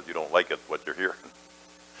because you don't like it, what you're hearing.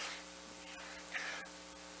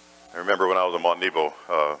 I remember when I was in Montnebo,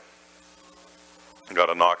 I got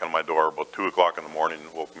a knock on my door about 2 o'clock in the morning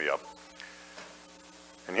and woke me up.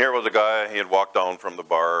 And here was a guy, he had walked down from the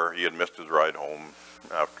bar, he had missed his ride home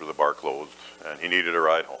after the bar closed, and he needed a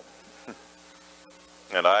ride home.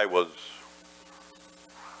 And I was,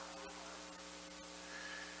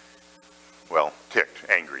 well, ticked,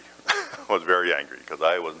 angry. I was very angry because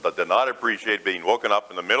I did not appreciate being woken up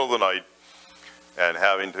in the middle of the night and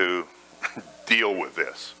having to deal with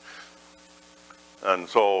this. And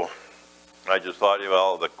so I just thought,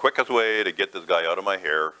 well, the quickest way to get this guy out of my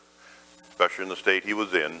hair, especially in the state he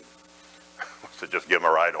was in, was to just give him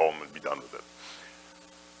a ride home and be done with it.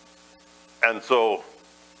 And so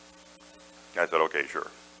I said, okay,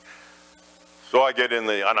 sure. So I get in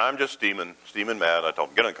and I'm just steaming mad. I told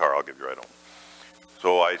him, get in the car, I'll give you a ride home.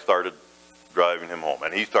 So I started driving him home,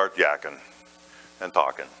 and he starts yakking and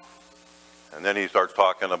talking. And then he starts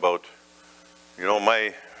talking about, you know,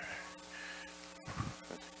 I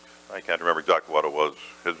can't remember exactly what it was.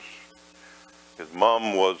 His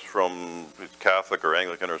mom was he's Catholic or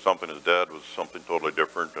Anglican or something. His dad was something totally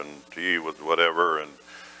different, and he was whatever. And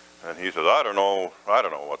he says, I don't know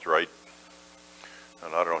what's right.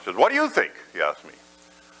 And I don't know. He says, what do you think? He asked me.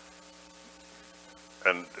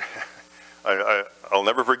 And I'll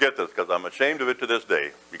never forget this because I'm ashamed of it to this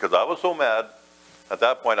day. Because I was so mad. At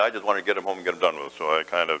that point, I just wanted to get him home and get him done with. So I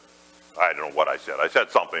don't know what I said. I said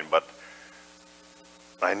something, but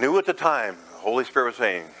I knew at the time the Holy Spirit was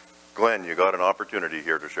saying, Glenn, you got an opportunity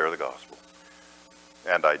here to share the gospel.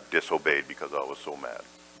 And I disobeyed because I was so mad.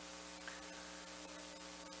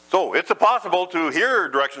 So it's possible to hear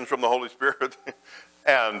directions from the Holy Spirit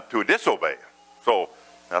and to disobey. So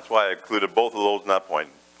that's why I included both of those in that point.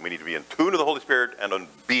 We need to be in tune to the Holy Spirit and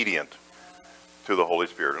obedient to the Holy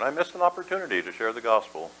Spirit. And I missed an opportunity to share the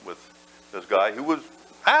gospel with this guy who was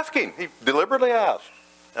asking. He deliberately asked.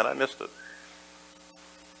 and I missed it.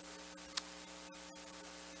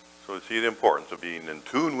 So we see the importance of being in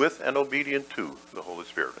tune with and obedient to the Holy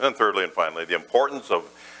Spirit. And then thirdly and finally, the importance of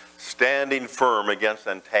standing firm against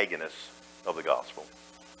antagonists of the gospel.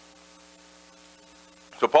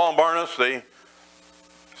 So Paul and Barnabas, they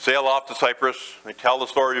sail off to Cyprus. They tell the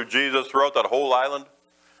story of Jesus throughout that whole island.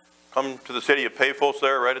 Come to the city of Paphos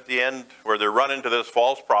there, right at the end, where they run into this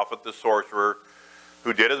false prophet, this sorcerer,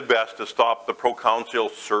 who did his best to stop the proconsul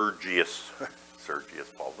Sergius. Sergius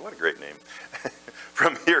Paul, what a great name.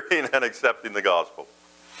 From hearing and accepting the gospel.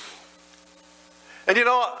 And you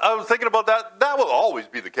know, I was thinking about that. That will always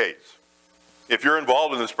be the case. If you're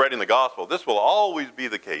involved in spreading the gospel, this will always be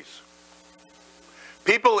the case.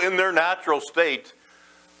 People in their natural state,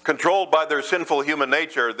 controlled by their sinful human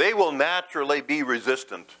nature, they will naturally be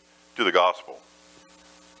resistant to the gospel.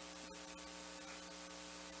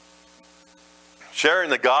 Sharing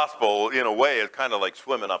the gospel, in a way, is kind of like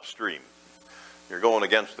swimming upstream. You're going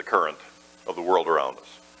against the current of the world around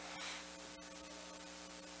us.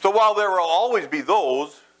 So while there will always be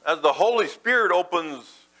those, as the Holy Spirit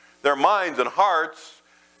opens their minds and hearts,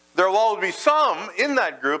 there will always be some in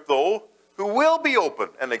that group, though, who will be open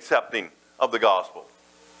and accepting of the gospel.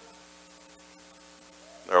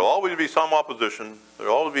 There will always be some opposition. There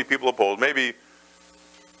will always be people opposed, maybe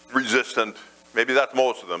resistant. Maybe that's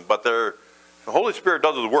most of them. But the Holy Spirit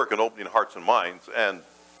does his work in opening hearts and minds, and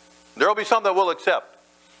there will be some that will accept.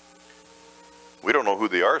 We don't know who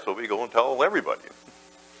they are, so we go and tell everybody.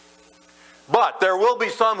 But there will be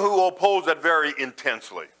some who will oppose it very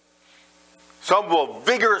intensely. Some will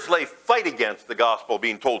vigorously fight against the gospel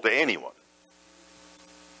being told to anyone.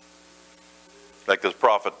 Like this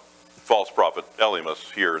prophet, false prophet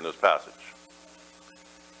Elymas here in this passage.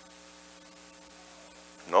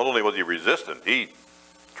 Not only was he resistant, he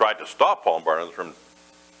tried to stop Paul and Barnabas from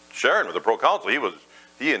sharing with the proconsul.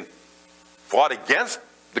 He fought against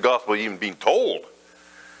the gospel even being told.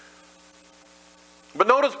 But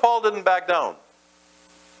notice Paul didn't back down.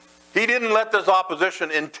 He didn't let this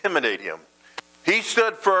opposition intimidate him. He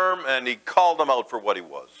stood firm and he called them out for what he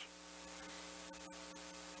was.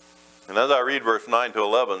 And as I read verse 9 to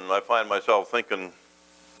 11, I find myself thinking,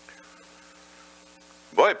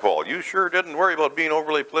 boy, Paul, you sure didn't worry about being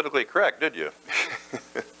overly politically correct, did you?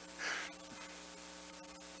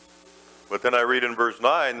 But then I read in verse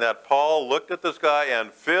 9 that Paul looked at this guy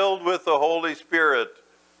and filled with the Holy Spirit,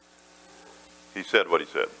 he said what he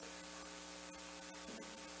said.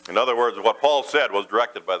 In other words, what Paul said was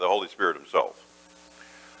directed by the Holy Spirit himself.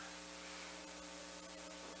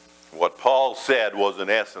 What Paul said was, in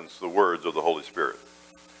essence, the words of the Holy Spirit.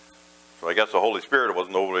 So I guess the Holy Spirit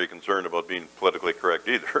wasn't overly concerned about being politically correct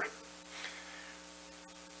either.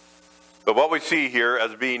 But what we see here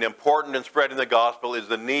as being important in spreading the gospel is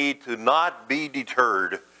the need to not be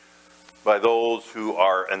deterred by those who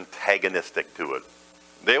are antagonistic to it.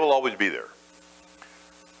 They will always be there.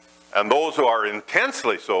 And those who are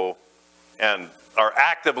intensely so and are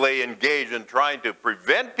actively engaged in trying to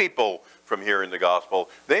prevent people from hearing the gospel,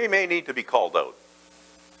 they may need to be called out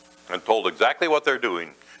and told exactly what they're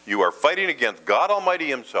doing. You are fighting against God Almighty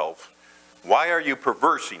himself. Why are you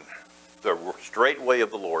perversing the straight way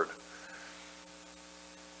of the Lord?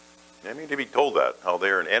 They need to be told that, how they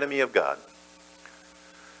are an enemy of God.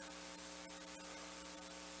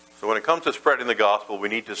 So when it comes to spreading the gospel, we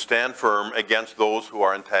need to stand firm against those who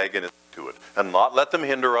are antagonistic to it and not let them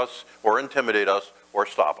hinder us or intimidate us or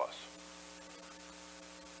stop us.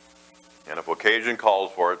 And if occasion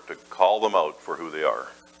calls for it, to call them out for who they are.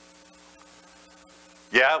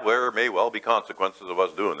 Yeah, there may well be consequences of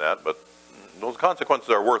us doing that, but those consequences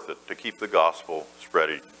are worth it to keep the gospel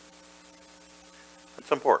spreading.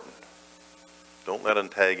 It's important. Don't let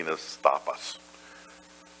antagonists stop us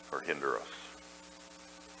or hinder us.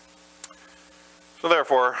 So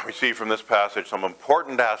therefore, we see from this passage some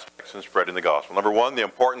important aspects in spreading the gospel. Number one, the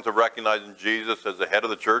importance of recognizing Jesus as the head of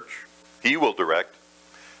the church. He will direct.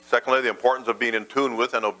 Secondly, the importance of being in tune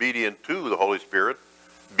with and obedient to the Holy Spirit.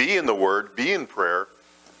 Be in the Word, be in prayer,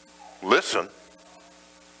 listen.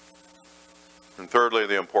 And thirdly,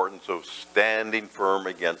 the importance of standing firm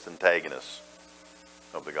against antagonists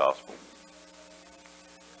of the gospel.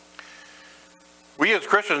 We as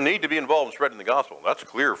Christians need to be involved in spreading the gospel. That's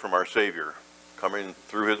clear from our Savior coming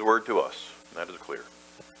through his word to us. That is clear.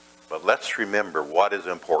 But let's remember what is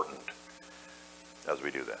important as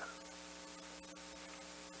we do that.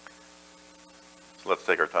 So let's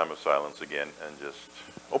take our time of silence again and just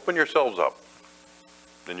open yourselves up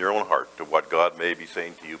in your own heart to what God may be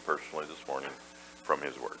saying to you personally this morning from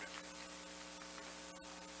his word.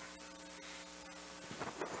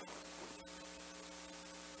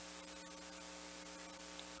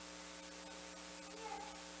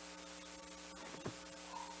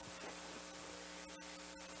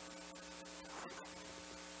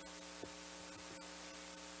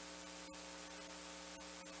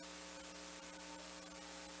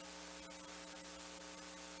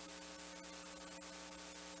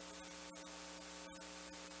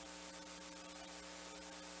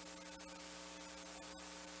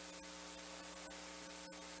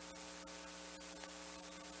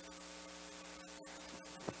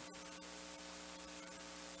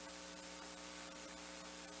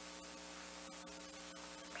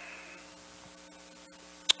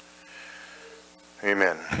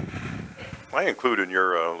 Amen. I include in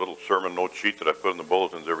your little sermon note sheet that I put in the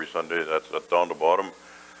bulletins every Sunday, that's down the bottom,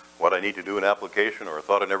 what I need to do in application or a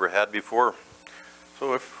thought I never had before.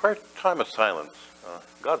 So if for a time of silence,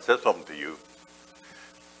 God says something to you,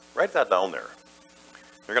 write that down there.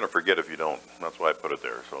 You're going to forget if you don't. That's why I put it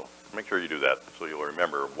there. So make sure you do that so you'll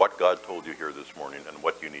remember what God told you here this morning and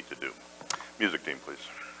what you need to do. Music team, please.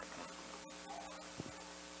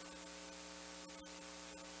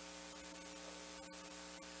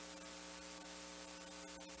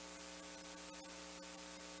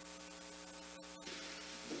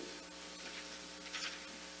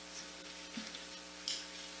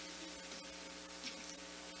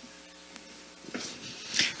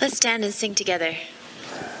 Let's stand and sing together.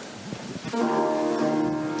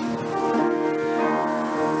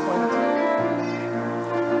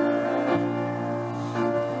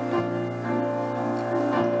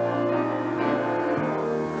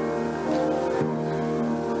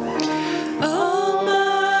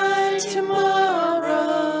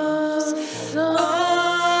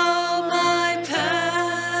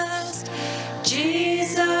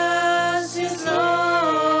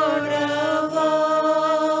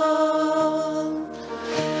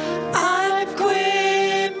 I've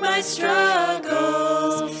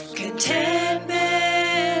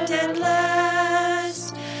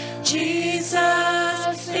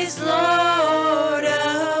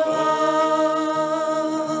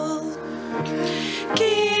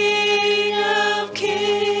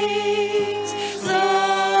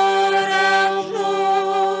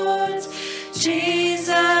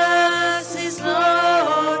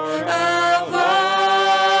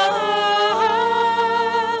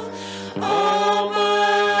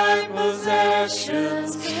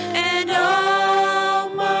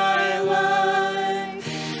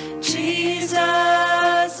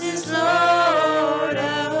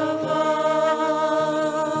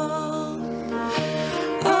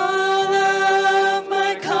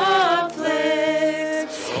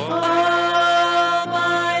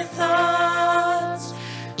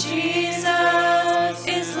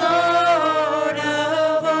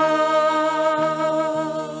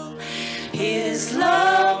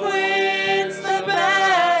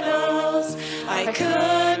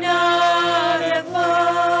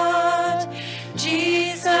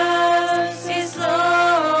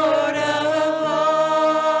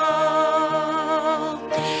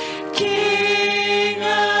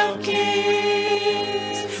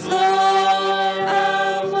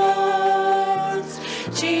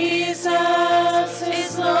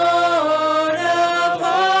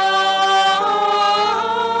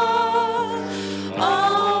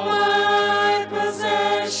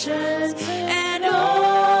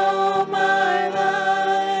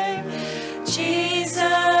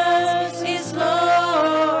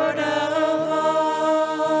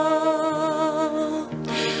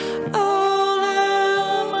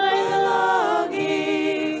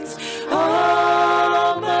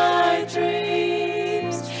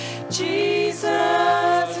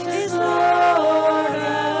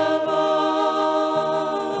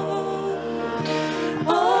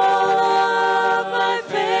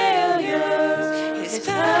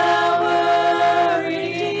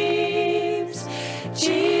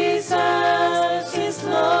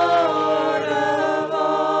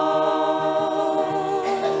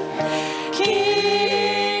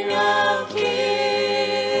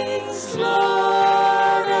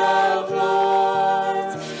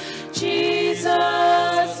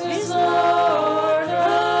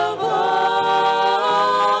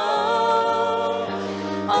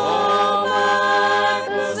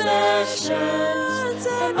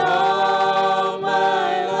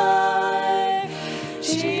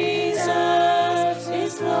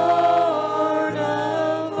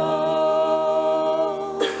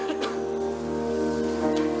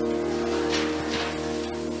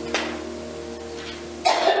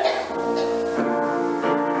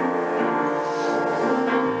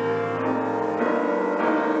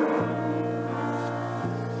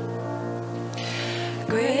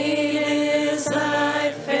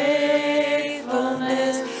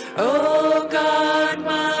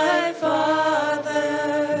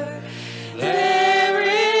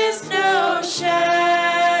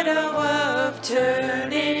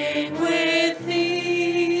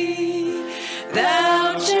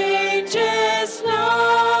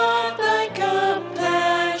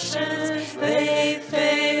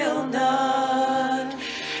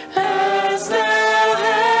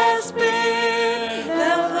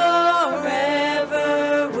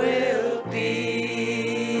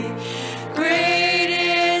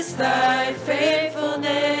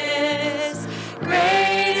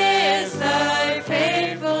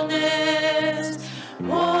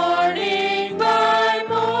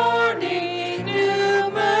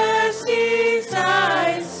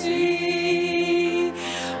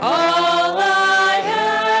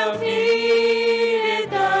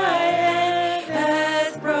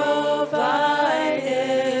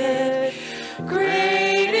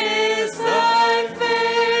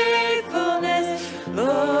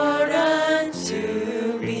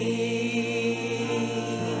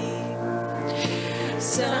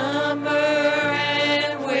Summer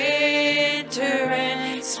and winter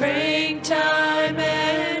and springtime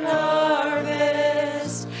and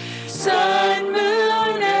harvest, sun,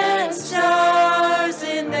 moon, and stars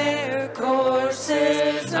in their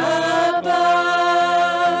courses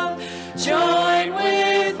above, join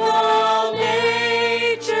with all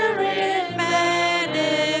nature in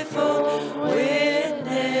manifold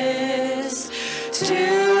witness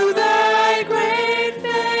to thy great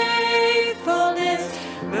faithfulness,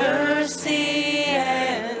 mercy,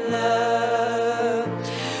 and love.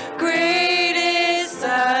 Great is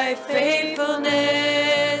thy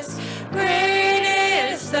faithfulness,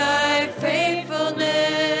 great is thy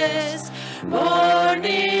faithfulness.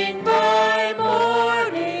 Morning by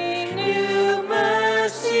morning, new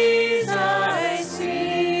mercies I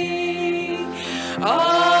see.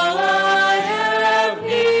 All I have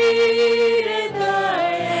needed, thy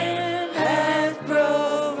hand hath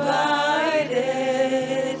provided.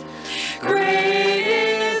 Great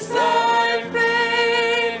is thy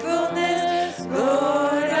faithfulness,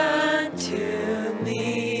 Lord, unto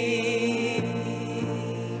me.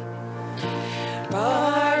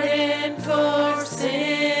 Pardon for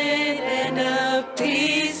sin and a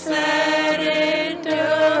peace that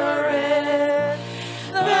endureth,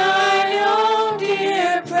 thine own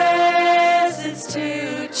dear presence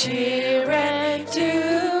to cheer and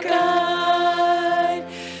to guide,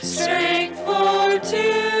 strength for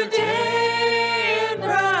today and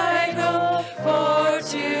bright hope for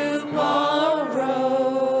tomorrow.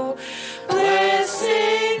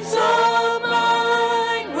 Blessings all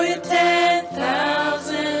mine with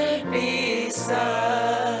 10,000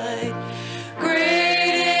 beside.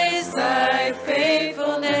 Great is thy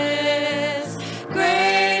faithfulness,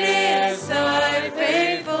 great is thy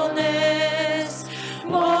faithfulness.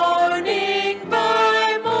 Morning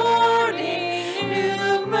by morning,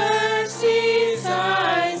 new mercies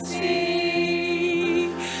I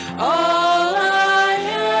see. All I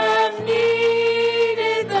have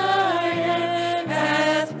needed, thy hand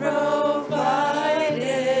hath provided.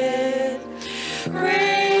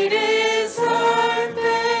 Great is thy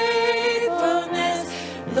faithfulness,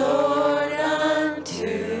 Lord,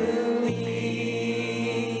 unto me.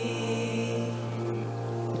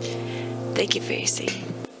 Thank you for your singing.